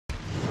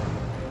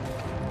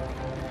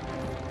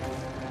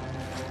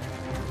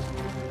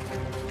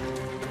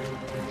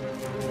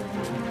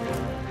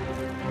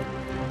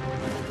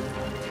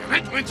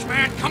Damn it, Lynch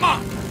man, come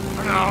on!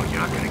 No, you're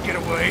not gonna get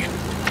away.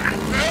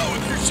 Hell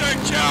with your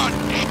St.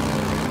 John!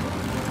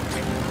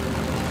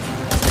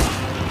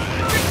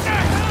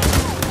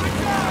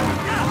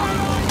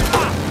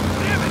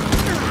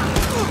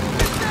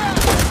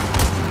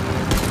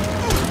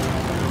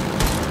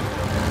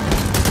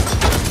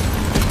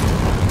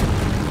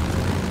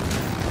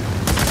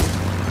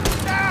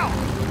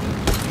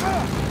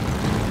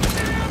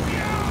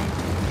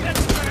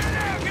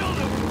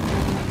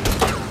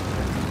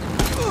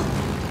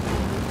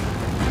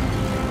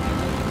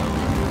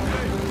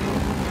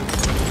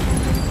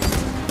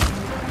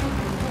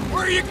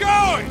 Where are you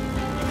going?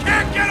 You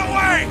can't get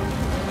away!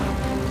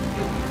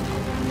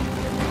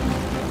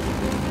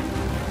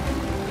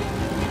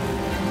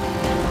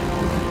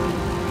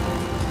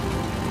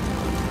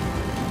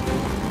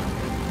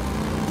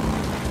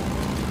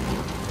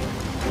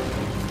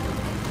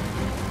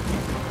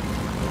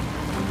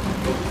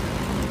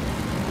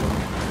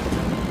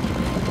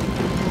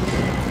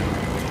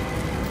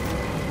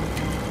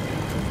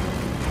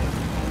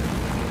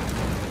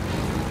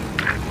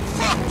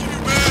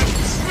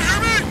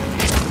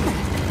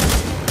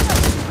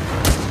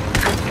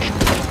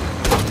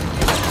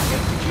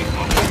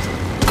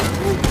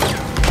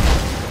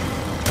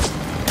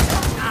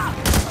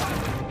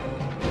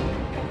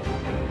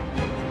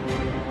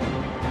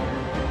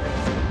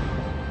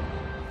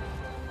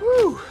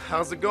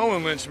 How's it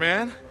going, Lynch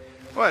man?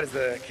 What, is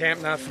the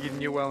camp not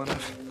feeding you well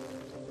enough?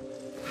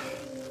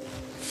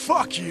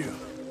 Fuck you!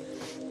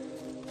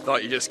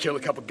 Thought you just killed a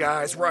couple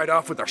guys right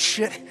off with our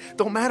shit?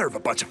 Don't matter if a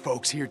bunch of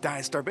folks here die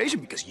of starvation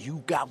because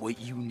you got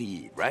what you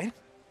need, right?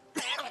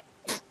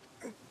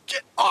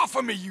 Get off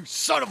of me, you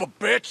son of a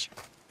bitch!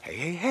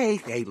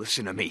 Hey,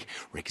 listen to me.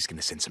 Rick is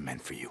gonna send some men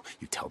for you.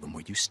 You tell them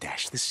where you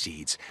stash the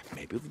seeds.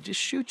 Maybe they'll just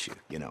shoot you,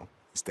 you know,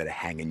 instead of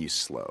hanging you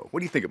slow.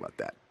 What do you think about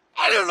that?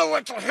 I don't know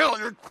what the hell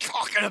you're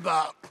talking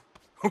about.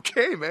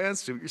 Okay, man,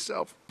 suit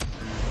yourself.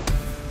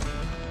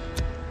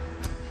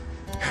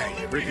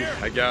 Hey, Ricky,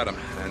 I got him,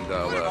 and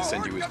I'll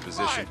send you his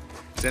position.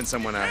 Send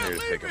someone out here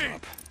to pick him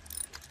up.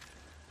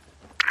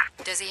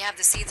 Does he have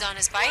the seeds on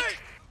his bike? Hey,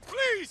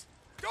 please,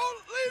 don't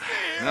leave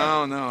me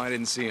here. No, I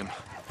didn't see him.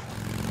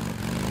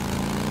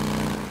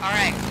 All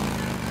right,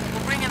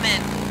 we'll bring him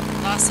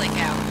in. Lost Lake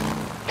out.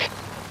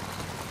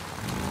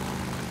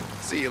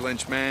 See you,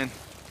 Lynch man.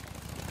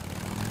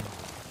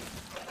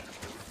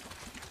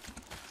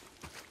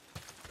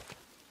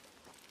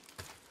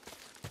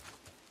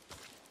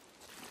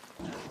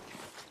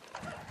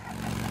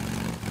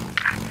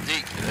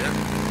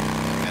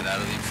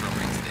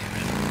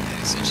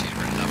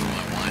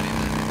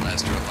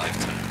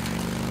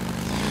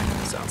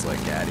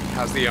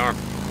 How's the arm?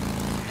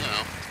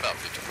 No, it's about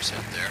 50%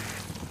 there.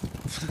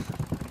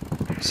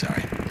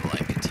 Sorry,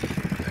 lying to you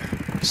over there.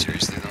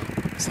 Seriously though,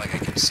 it's like I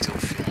can still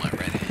feel my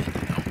right hand,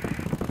 you know?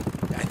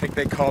 I think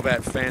they call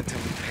that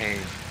phantom pain.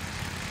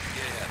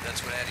 Yeah,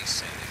 that's what Addie's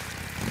saying. It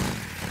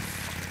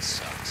fucking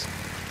sucks.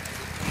 I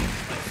feel pain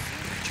in my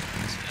finger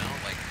joints, you know?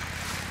 Like,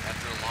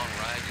 after a long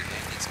ride, your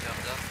hand gets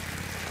gummed up,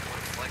 you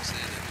want to flex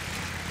it, and...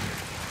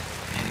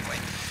 Anyway,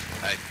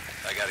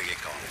 I gotta get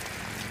going.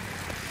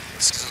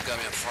 Sissel's got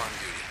me on farm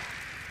duty.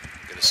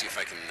 Gotta see if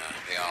I can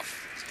pay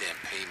off these damn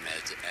pain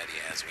meds Addie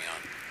has me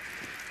on.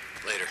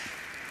 Later.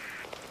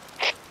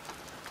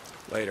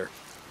 Later.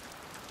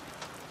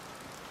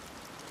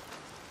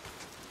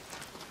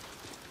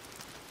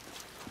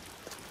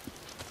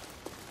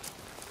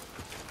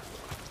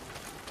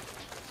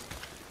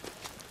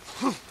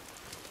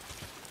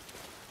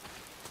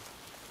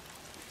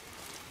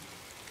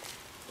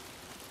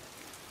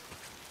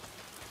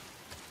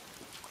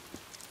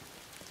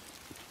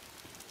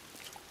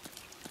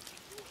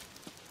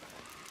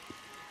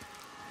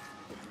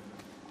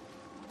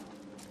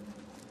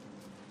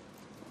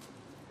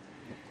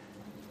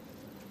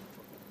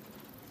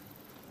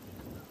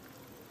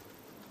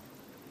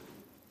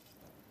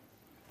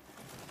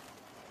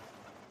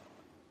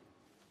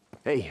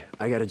 Hey,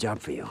 I got a job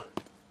for you.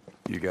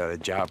 You got a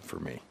job for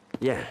me?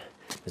 Yeah,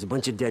 there's a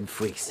bunch of dead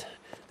freaks.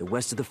 They're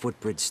west of the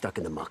footbridge, stuck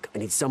in the muck. I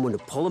need someone to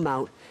pull them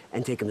out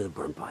and take them to the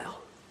burn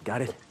pile.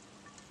 Got it?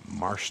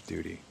 Marsh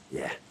duty.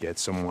 Yeah. Get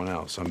someone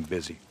else. I'm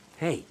busy.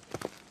 Hey,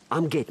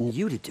 I'm getting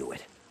you to do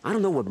it. I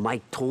don't know what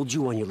Mike told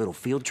you on your little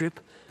field trip,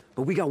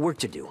 but we got work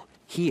to do.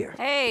 Here.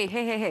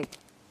 Hey.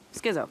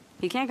 Skizzo,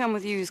 he can't come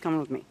with you, he's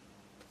coming with me.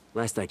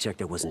 Last I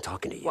checked, I wasn't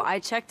talking to you. Well, I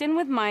checked in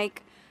with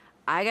Mike.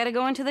 I gotta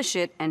go into the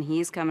shit, and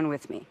he's coming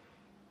with me.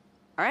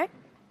 All right?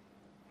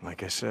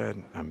 Like I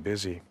said, I'm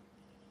busy.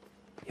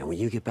 And when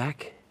you get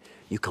back,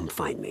 you come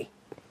find me.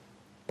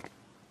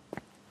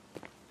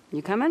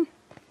 You coming?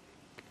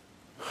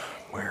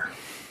 Where?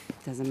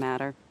 Doesn't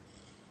matter.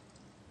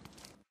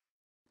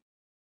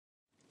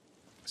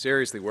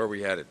 Seriously, where are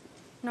we headed?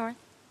 North.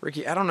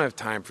 Ricky, I don't have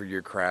time for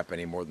your crap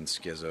any more than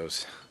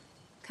Skizzo's.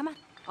 Come on,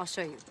 I'll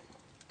show you.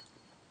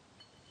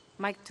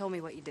 Mike told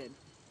me what you did.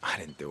 I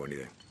didn't do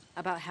anything.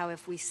 About how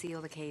if we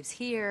seal the caves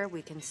here,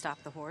 we can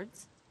stop the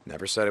hordes.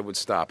 Never said it would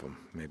stop him.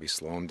 Maybe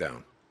slow him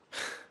down.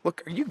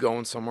 Look, are you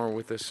going somewhere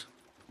with this?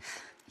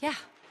 Yeah.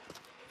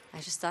 I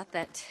just thought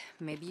that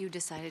maybe you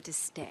decided to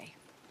stay.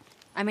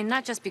 I mean,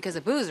 not just because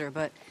of Boozer,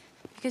 but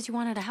because you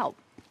wanted to help.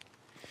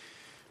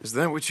 Is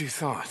that what you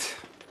thought?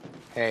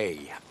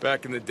 Hey,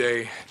 back in the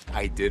day,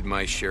 I did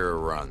my share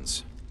of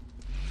runs.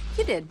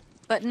 You did,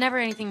 but never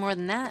anything more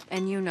than that,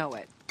 and you know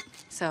it.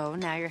 So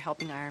now you're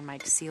helping Iron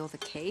Mike seal the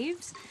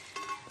caves?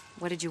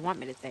 What did you want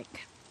me to think?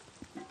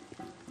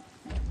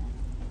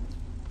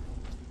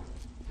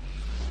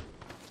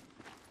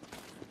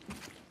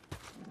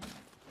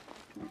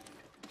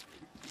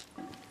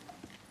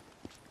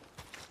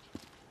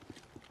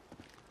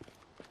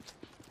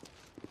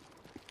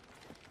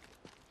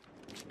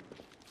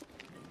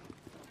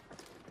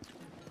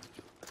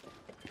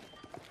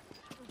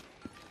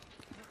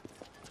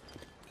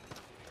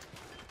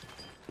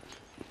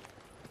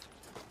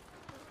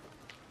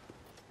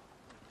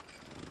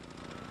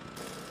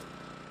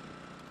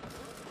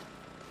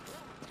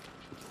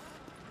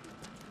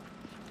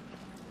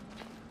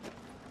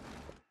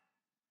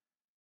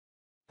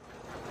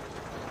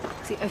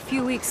 See, a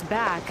few weeks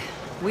back,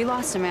 we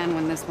lost a man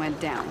when this went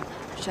down,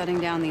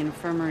 shutting down the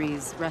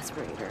infirmary's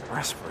respirator.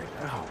 Respirator?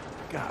 Oh,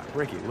 God,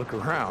 Ricky, look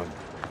around.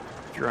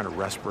 If you're on a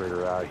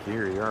respirator out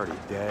here, you're already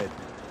dead.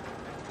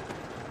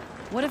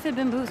 What if it'd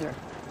been Boozer?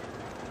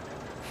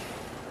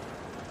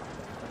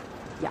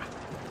 Yeah,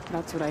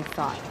 that's what I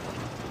thought.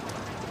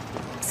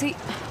 See,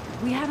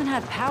 we haven't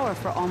had power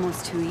for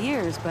almost 2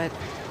 years, but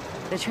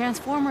the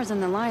transformers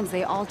and the lines,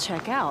 they all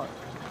check out.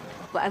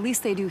 Well, at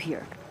least they do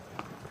here.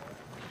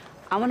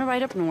 I want to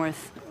ride up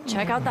north,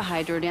 check out the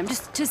hydro dam,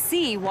 just to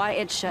see why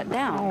it shut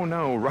down. Oh,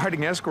 no,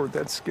 riding escort,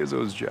 that's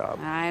Schizo's job.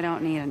 I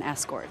don't need an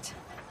escort.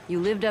 You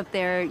lived up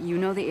there, you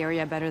know the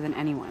area better than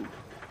anyone.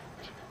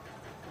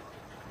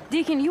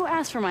 Deacon, you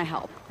asked for my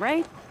help,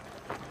 right?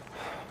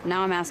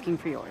 Now I'm asking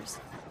for yours.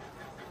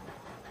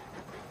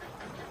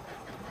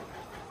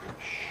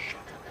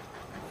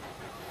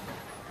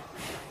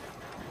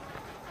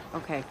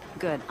 Okay,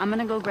 good. I'm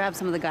gonna go grab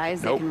some of the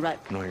guys that can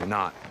No, you're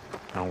not.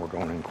 No, we're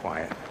going in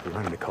quiet. We're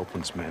running to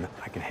Copeland's men.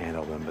 I can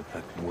handle them, but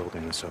that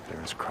wilderness up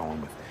there is crawling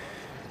with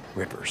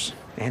rippers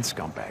and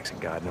scumbags and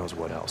God knows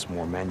what else.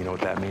 More men, you know what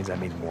that means? That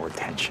means more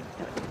attention.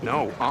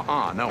 No,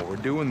 no, we're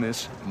doing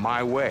this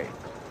my way.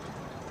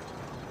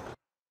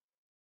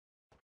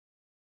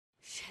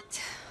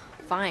 Shit.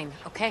 Fine.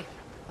 Okay.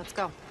 Let's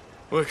go.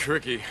 Look,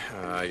 Ricky,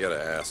 I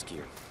gotta ask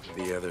you.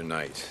 The other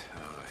night,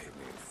 in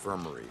the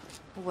infirmary.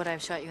 Would I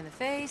have shot you in the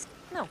face?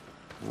 No.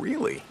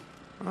 Really?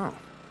 Oh.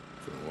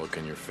 From the look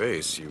in your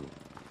face, you...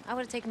 I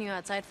would have taken you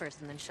outside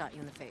first and then shot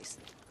you in the face.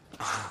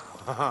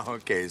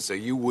 Okay, so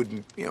you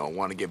wouldn't,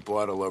 want to get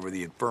blood all over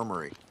the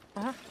infirmary.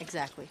 Uh-huh,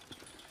 exactly.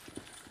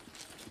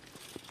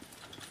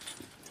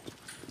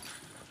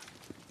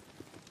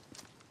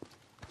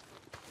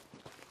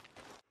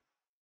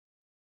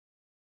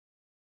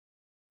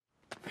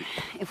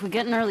 If we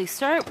get an early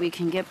start, we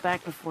can get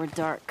back before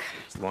dark.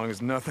 As long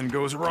as nothing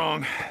goes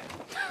wrong.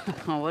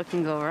 What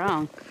can go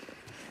wrong?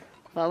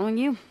 Following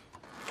you?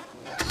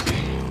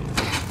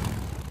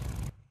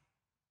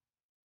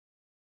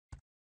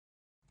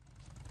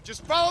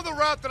 Just follow the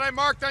route that I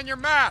marked on your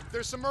map.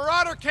 There's some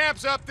marauder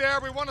camps up there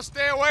we want to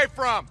stay away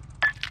from.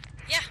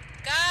 Yeah,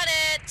 got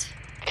it.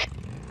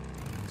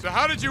 So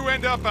how did you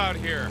end up out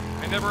here?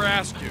 I never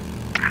asked you.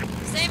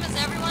 Same as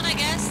everyone, I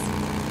guess.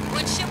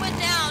 When shit went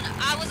down,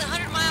 I was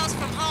 100 miles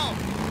from home.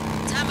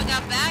 By the time I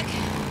got back,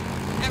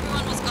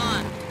 everyone was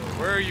gone.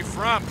 Where are you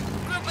from?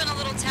 Grew up in a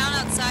little town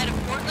outside of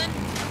Portland.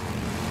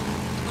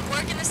 Would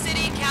work in the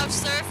city, couch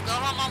surf, go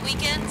home on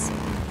weekends.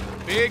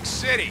 Big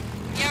city.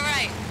 Yeah,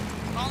 right.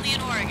 Only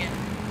in Oregon.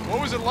 What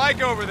was it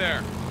like over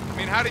there? I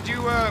mean, how did you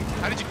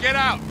get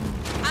out?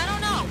 I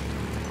don't know.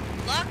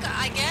 Luck,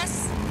 I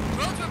guess.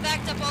 Roads were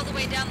backed up all the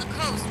way down the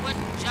coast. One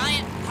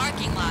giant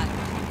parking lot.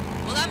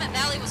 Willamette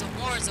Valley was a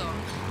war zone.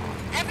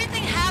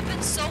 Everything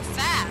happened so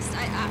fast.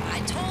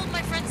 I told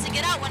my friends to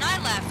get out when I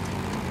left.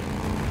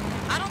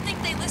 I don't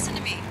think they listened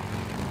to me.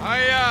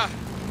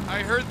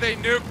 I heard they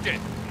nuked it.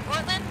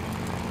 Portland?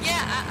 Yeah,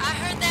 I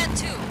heard that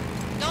too.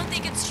 Don't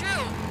think it's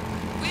true.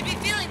 We'd be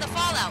feeling the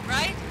fallout,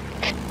 right?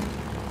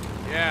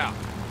 Yeah.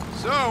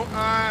 So,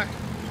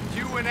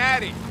 you and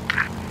Addie.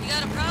 You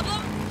got a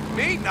problem?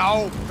 Me?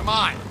 No. Come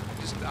on.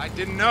 I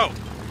didn't know.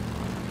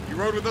 You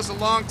rode with us a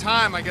long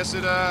time. I guess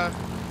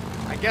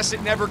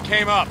it never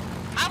came up.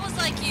 I was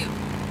like you.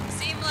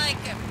 Seemed like,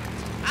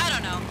 I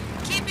don't know,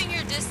 keeping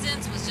your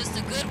distance was just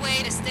a good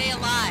way to stay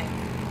alive.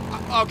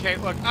 Okay,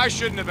 look, I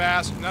shouldn't have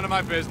asked. None of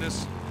my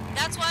business.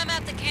 That's why I'm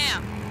at the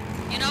camp.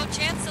 You know,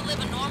 chance to live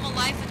a normal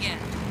life again.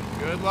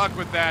 Good luck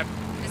with that.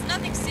 It's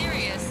nothing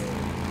serious.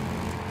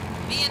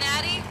 Me and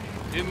Addie?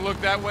 Didn't look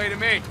that way to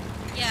me.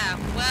 Yeah,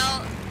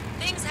 well,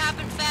 things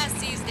happen fast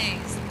these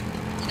days.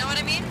 You know what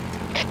I mean?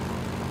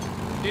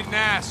 Didn't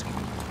ask.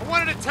 I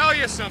wanted to tell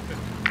you something.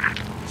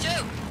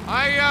 Shoot.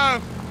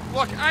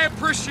 Look, I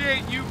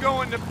appreciate you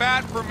going to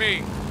bat for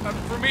me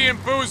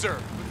and Boozer,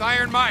 with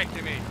Iron Mike,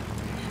 I mean.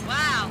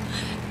 Wow,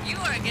 you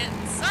are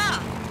getting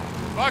soft.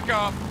 Fuck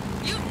off.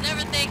 You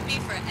never thank me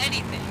for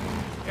anything.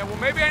 Yeah, well,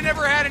 maybe I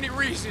never had any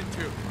reason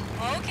to.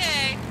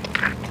 Okay.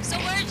 So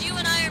where'd you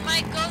and Iron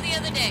Mike go the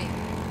other day?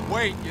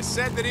 Wait, you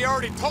said that he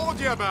already told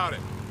you about it.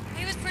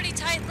 He was pretty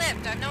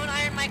tight-lipped. I've known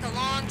Iron Mike a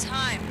long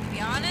time. To be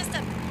honest,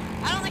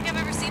 I don't think I've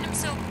ever seen him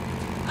so,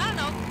 I don't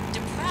know,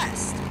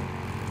 depressed.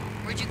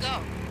 Where'd you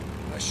go?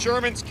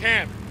 Sherman's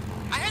camp.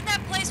 I heard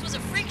that place was a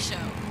freak show.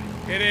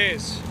 It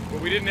is,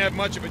 but we didn't have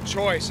much of a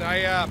choice. I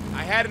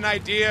had an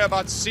idea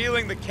about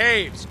sealing the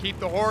caves, keep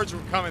the hordes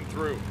from coming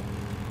through.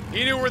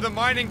 He knew where the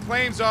mining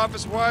claims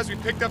office was. We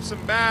picked up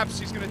some maps.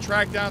 He's gonna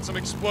track down some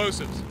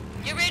explosives.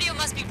 Your radio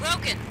must be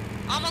broken.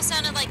 Almost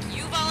sounded like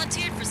you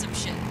volunteered for some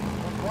shit.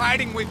 I'm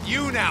riding with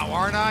you now,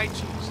 aren't I?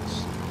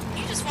 Jesus.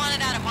 You just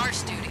wanted out of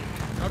march duty.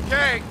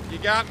 Okay, you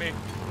got me.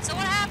 So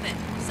what happened?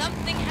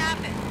 Something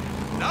happened.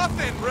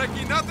 Nothing,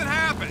 Ricky, nothing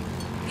happened.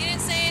 You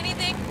didn't say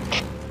anything?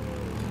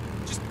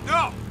 Just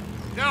no,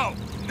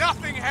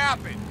 nothing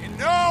happened. And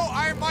no,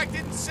 Iron Mike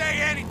didn't say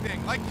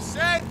anything. Like you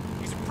said,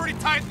 he's a pretty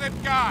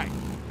tight-lipped guy.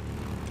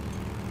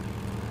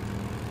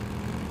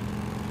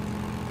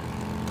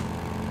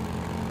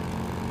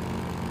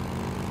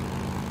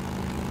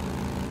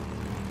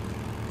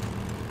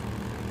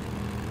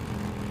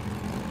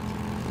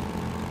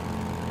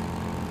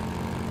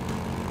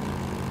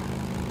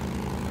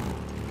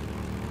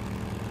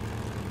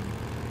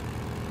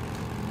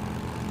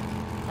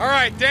 All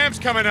right, dam's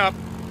coming up.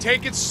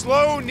 Take it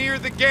slow near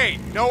the gate.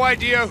 No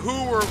idea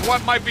who or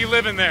what might be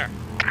living there.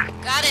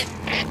 Got it.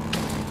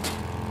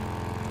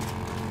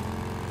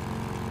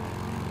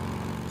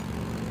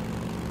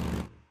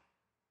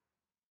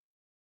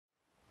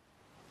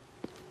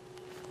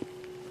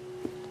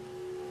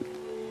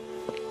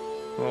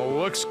 Well,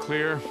 looks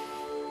clear.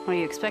 Are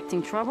you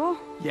expecting trouble?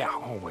 Yeah,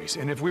 always.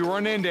 And if we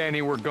run into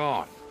any, we're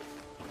gone.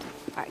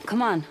 All right,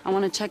 come on. I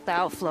want to check the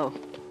outflow.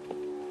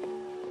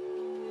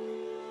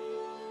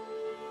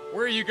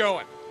 Where are you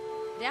going?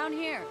 Down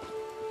here.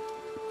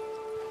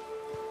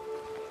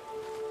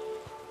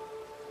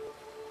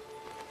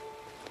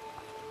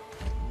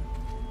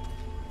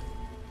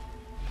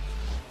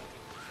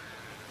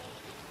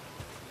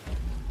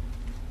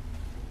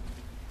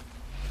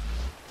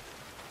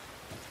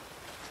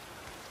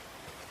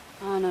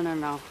 Oh,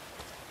 no.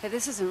 Hey,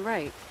 this isn't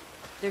right.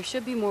 There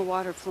should be more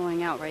water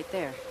flowing out right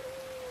there.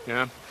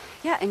 Yeah?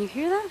 Yeah, and you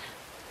hear that?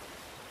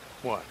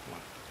 What?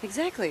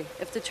 Exactly.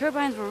 If the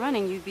turbines were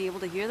running, you'd be able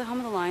to hear the hum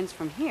of the lines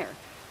from here.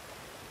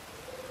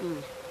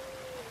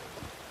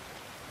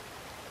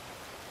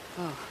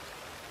 Oh.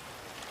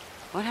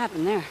 What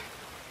happened there?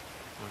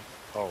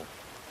 Oh.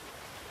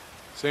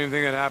 Same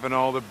thing that happened to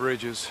all the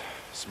bridges.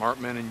 Smart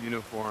men in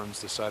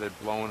uniforms decided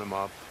blowing them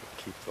up would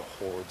keep the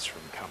hordes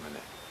from coming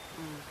in.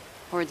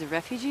 Hordes of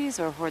refugees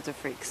or hordes of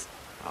freaks?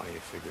 How do you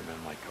figure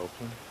men like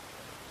Copeland?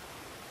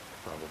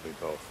 Probably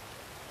both.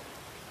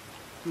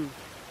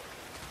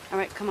 All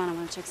right, come on, I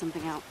want to check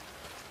something out.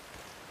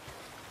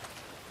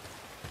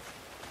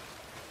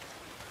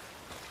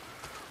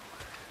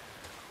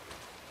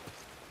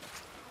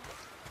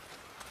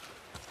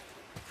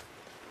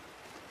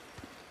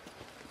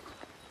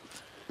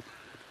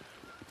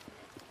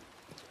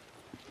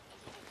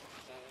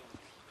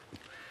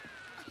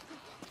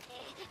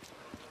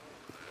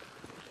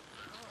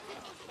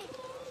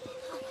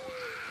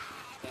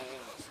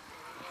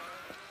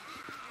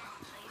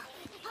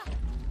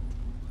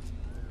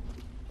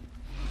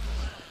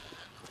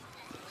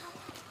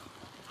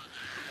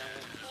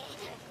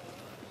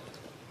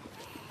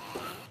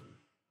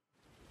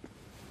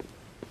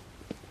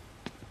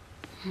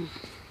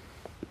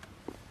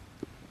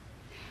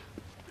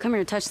 Come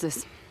here, touch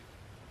this.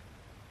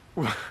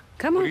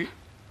 Come on.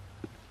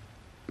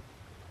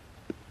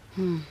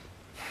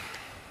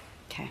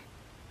 Okay.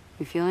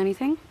 You feel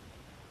anything?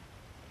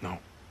 No.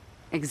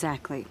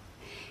 Exactly.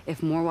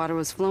 If more water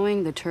was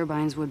flowing, the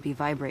turbines would be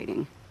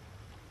vibrating.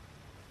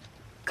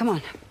 Come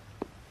on.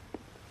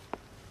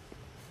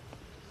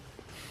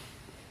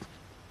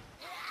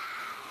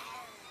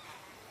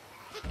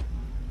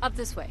 Up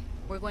this way.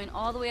 We're going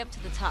all the way up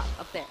to the top,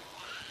 up there.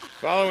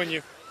 Following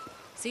you.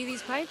 See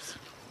these pipes?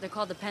 They're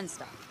called the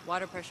penstock.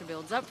 Water pressure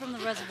builds up from the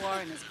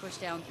reservoir and is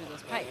pushed down through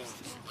those pipes,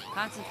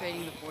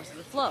 concentrating the force of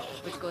the flow,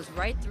 which goes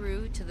right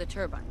through to the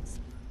turbines.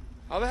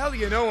 How the hell do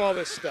you know all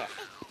this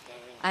stuff?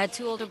 I had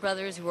two older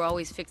brothers who were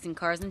always fixing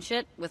cars and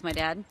shit with my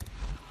dad.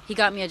 He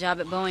got me a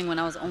job at Boeing when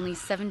I was only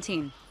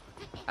 17.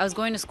 I was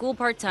going to school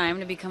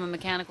part-time to become a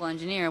mechanical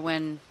engineer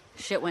when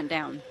shit went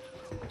down.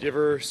 Did you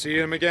ever see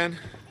him again?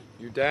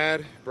 Your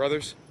dad,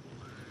 brothers?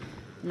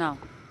 No.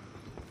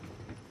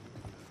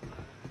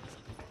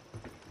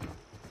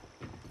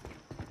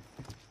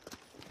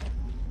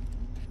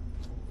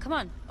 Come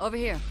on, over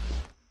here.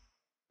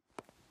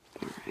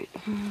 All right,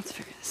 let's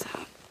figure this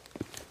out.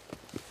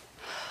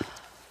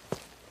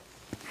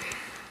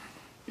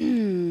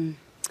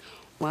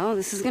 Well,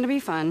 this is gonna be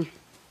fun.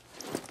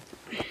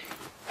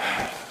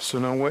 So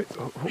now wait.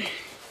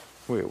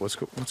 Wait, what's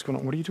going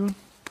on? What are you doing?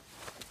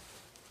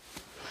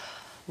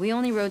 We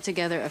only rode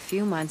together a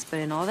few months, but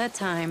in all that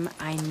time,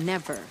 I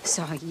never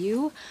saw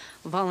you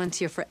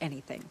volunteer for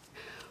anything.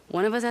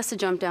 One of us has to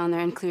jump down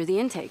there and clear the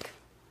intake.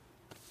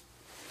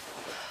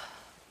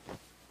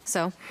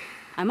 So,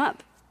 I'm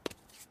up.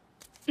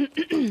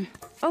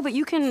 Oh, but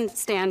you can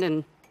stand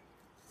and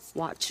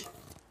watch.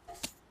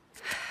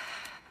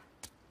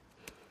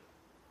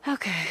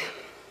 Okay.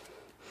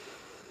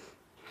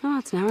 Oh,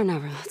 it's now or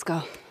never. Let's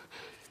go.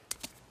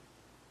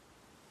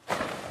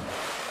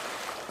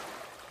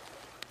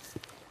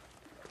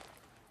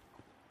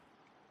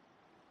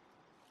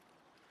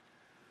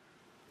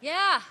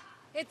 Yeah,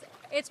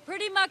 it's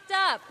pretty mucked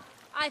up.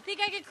 I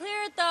think I can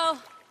clear it though.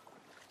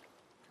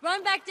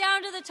 Run back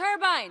down to the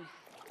turbine.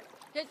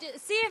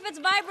 See if it's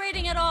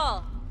vibrating at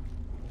all.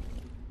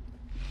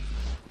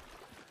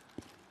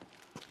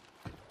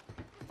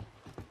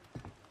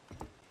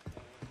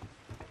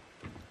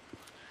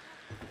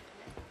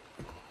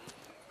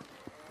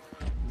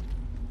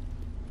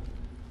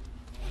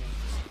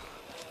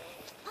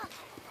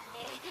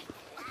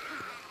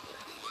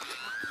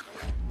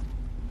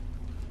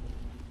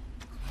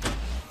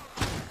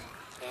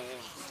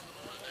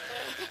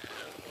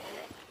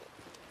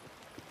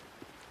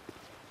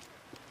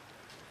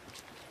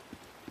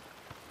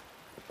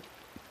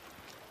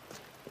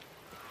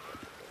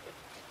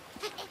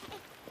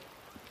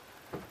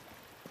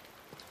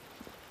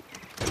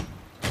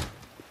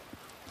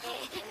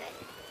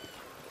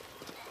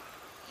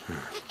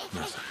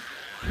 Nothing.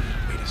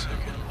 Wait a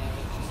second.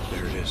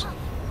 There it is.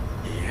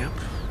 Yep,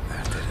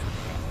 that did it.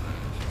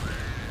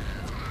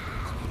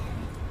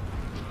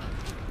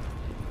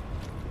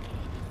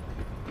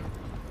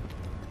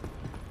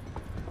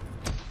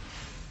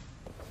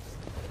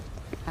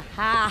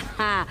 Ha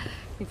ha!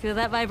 You feel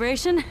that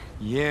vibration?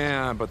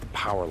 Yeah, but the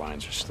power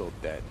lines are still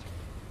dead.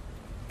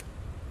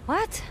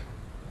 What?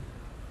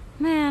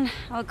 Man,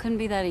 oh, it couldn't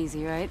be that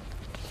easy, right?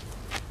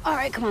 All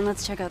right, come on,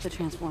 let's check out the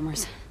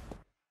transformers.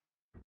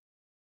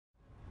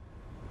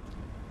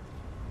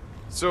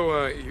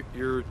 So,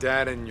 your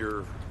dad and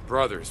your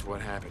brothers,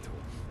 what happened to them?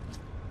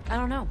 I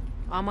don't know.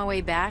 On my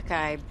way back,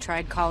 I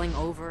tried calling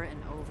over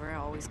and over. I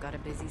always got a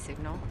busy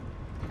signal.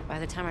 By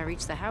the time I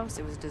reached the house,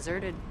 it was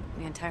deserted.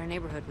 The entire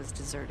neighborhood was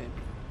deserted.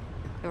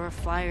 There were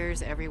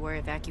flyers everywhere,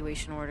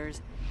 evacuation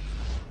orders.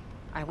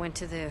 I went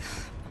to the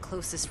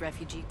closest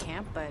refugee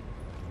camp, but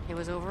it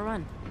was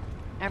overrun.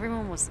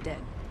 Everyone was dead.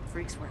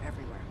 Freaks were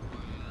everywhere.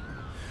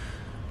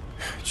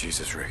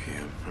 Jesus, Ricky,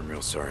 I'm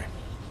real sorry.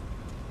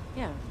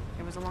 Yeah,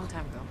 it was a long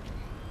time ago.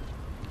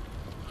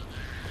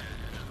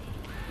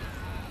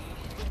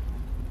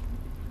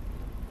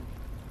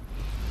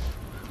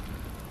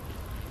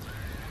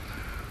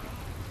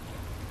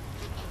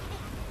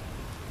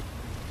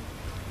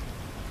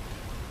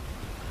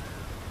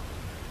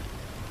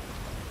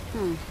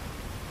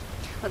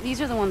 But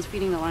these are the ones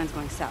feeding the lines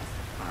going south.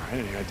 All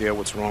right, any idea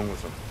what's wrong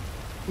with them?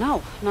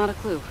 No, not a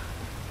clue.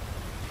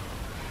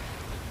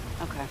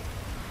 Okay.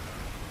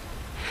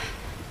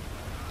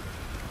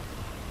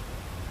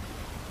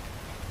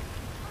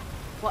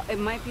 Well, it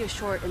might be a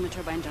short in the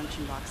turbine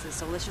junction boxes,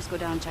 so let's just go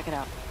down and check it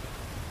out.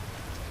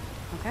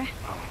 Okay?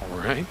 All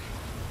right.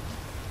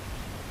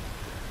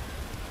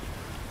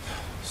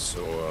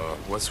 So,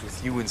 what's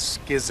with you and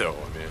Schizo?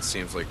 I mean, it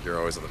seems like you're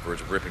always on the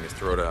verge of ripping his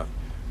throat out.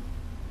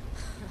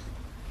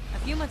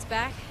 A few months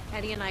back,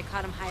 Eddie and I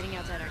caught him hiding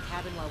outside our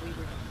cabin while we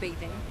were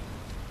bathing.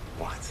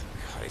 What?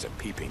 God, he's a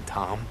peeping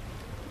Tom?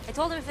 I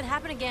told him if it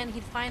happened again,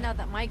 he'd find out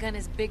that my gun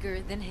is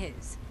bigger than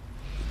his.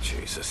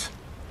 Jesus.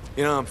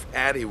 You know, if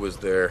Addie was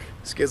there,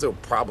 Schizo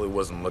probably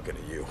wasn't looking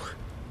at you.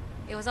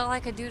 It was all I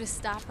could do to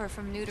stop her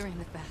from neutering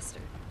the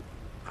bastard.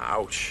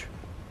 Ouch.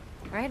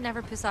 Right?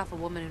 Never piss off a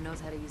woman who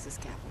knows how to use a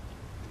scalpel.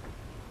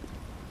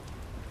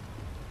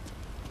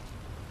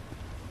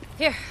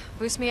 Here,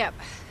 boost me up.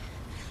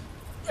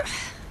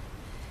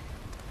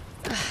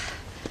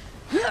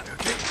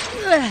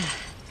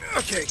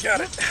 Okay,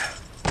 got it.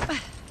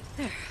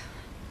 There.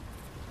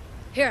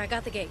 Here, I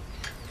got the gate.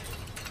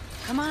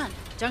 Come on,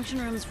 junction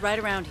room's right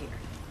around here.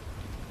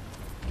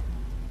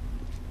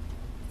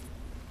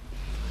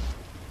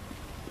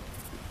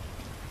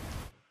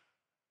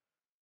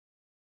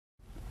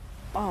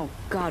 Oh,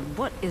 God,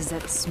 what is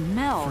that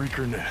smell?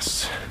 Freaker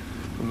nests.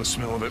 From the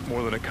smell of it,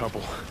 more than a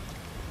couple.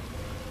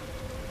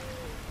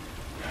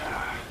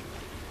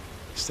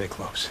 Stay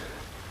close.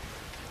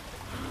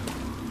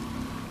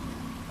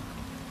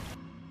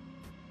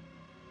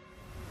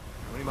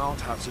 How many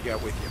Molotovs you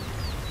got with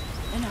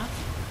you? Enough.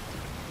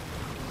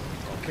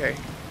 Okay.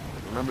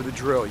 Remember the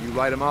drill. You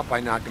light them up, I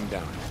knock them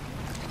down.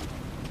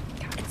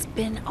 It's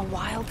been a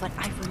while, but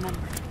I remember.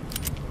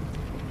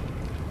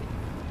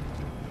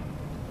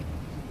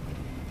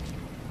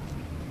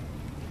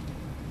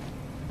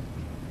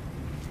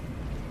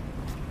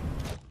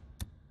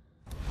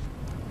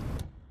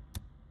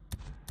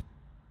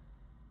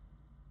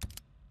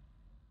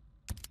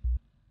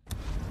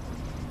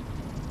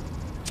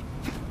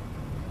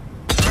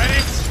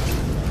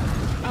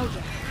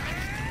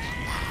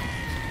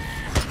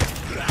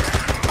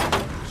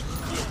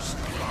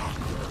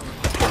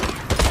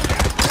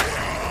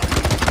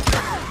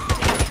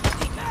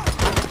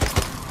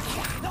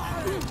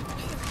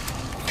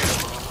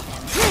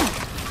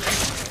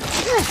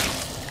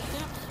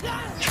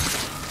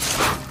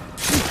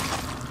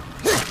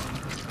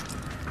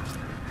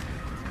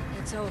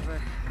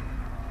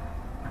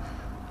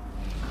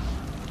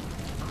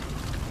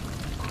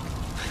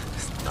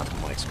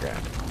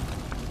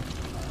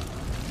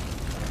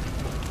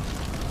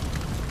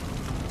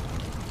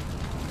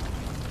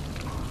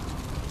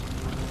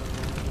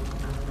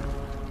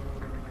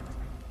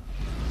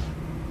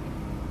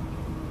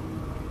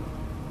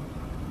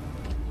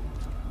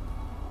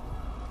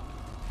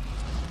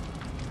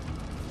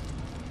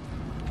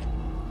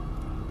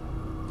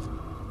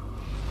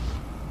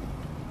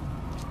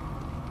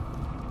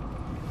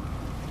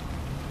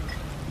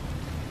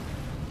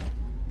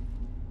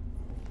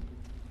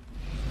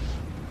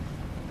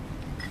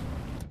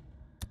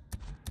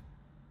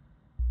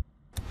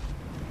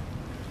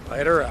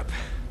 Light her up.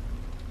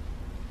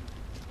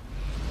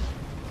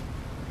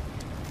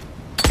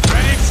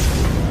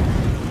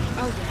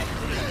 Oh,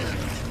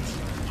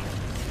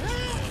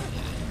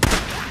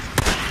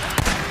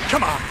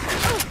 Come on!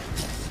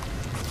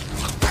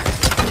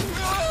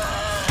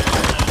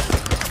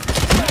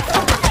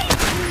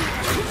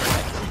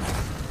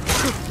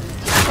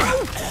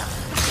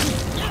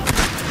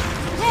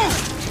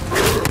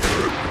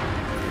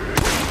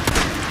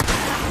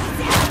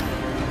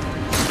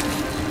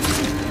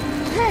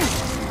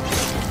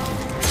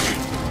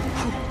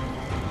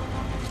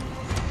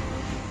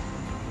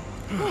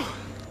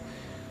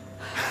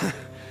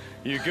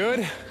 You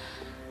good?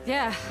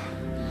 yeah.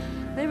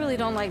 They really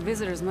don't like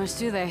visitors much,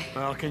 do they?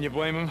 Well, can you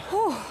blame him?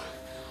 Whew.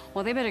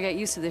 Well, they better get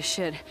used to this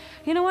shit.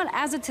 You know what?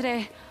 As of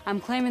today, I'm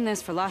claiming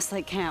this for Lost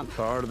Lake Camp.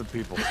 Power to the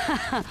people.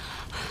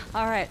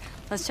 All right,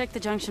 let's check the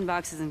junction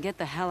boxes and get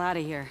the hell out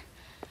of here.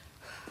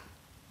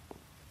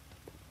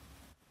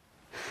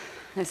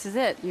 This is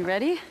it. You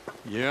ready?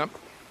 Yep.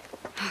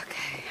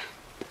 Okay.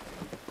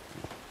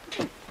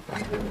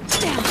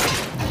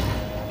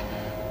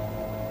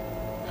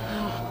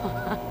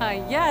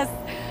 Yes!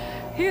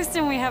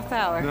 Houston, we have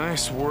power.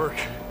 Nice work.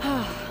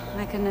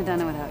 I couldn't have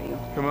done it without you.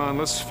 Come on,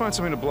 let's find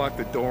something to block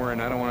the door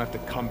in. I don't want to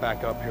have to come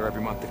back up here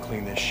every month to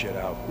clean this shit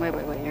out. Wait.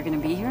 You're gonna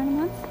be here in a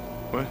month?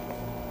 What?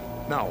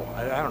 No,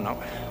 I don't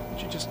know.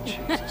 Would you just...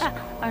 Jesus.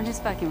 I'm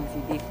just fucking with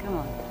you, Deke. Come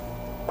on.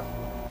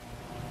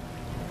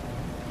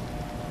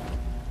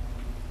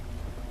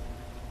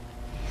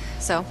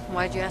 So,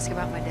 why'd you ask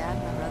about my dad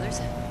and my brothers?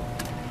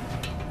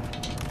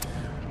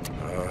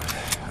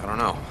 I don't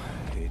know.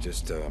 He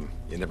just,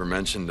 you never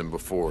mentioned him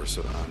before,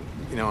 so,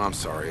 you know, I'm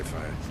sorry if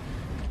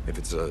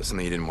it's something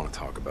you didn't want to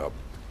talk about.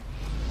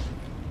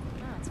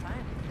 No, it's fine.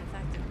 In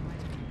fact,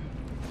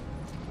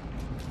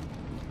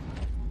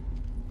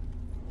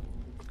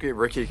 Okay,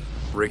 Ricky,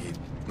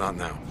 not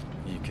now.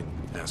 You can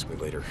ask me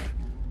later.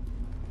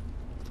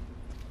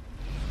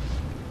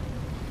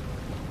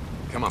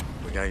 Come on,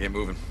 we gotta get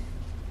moving.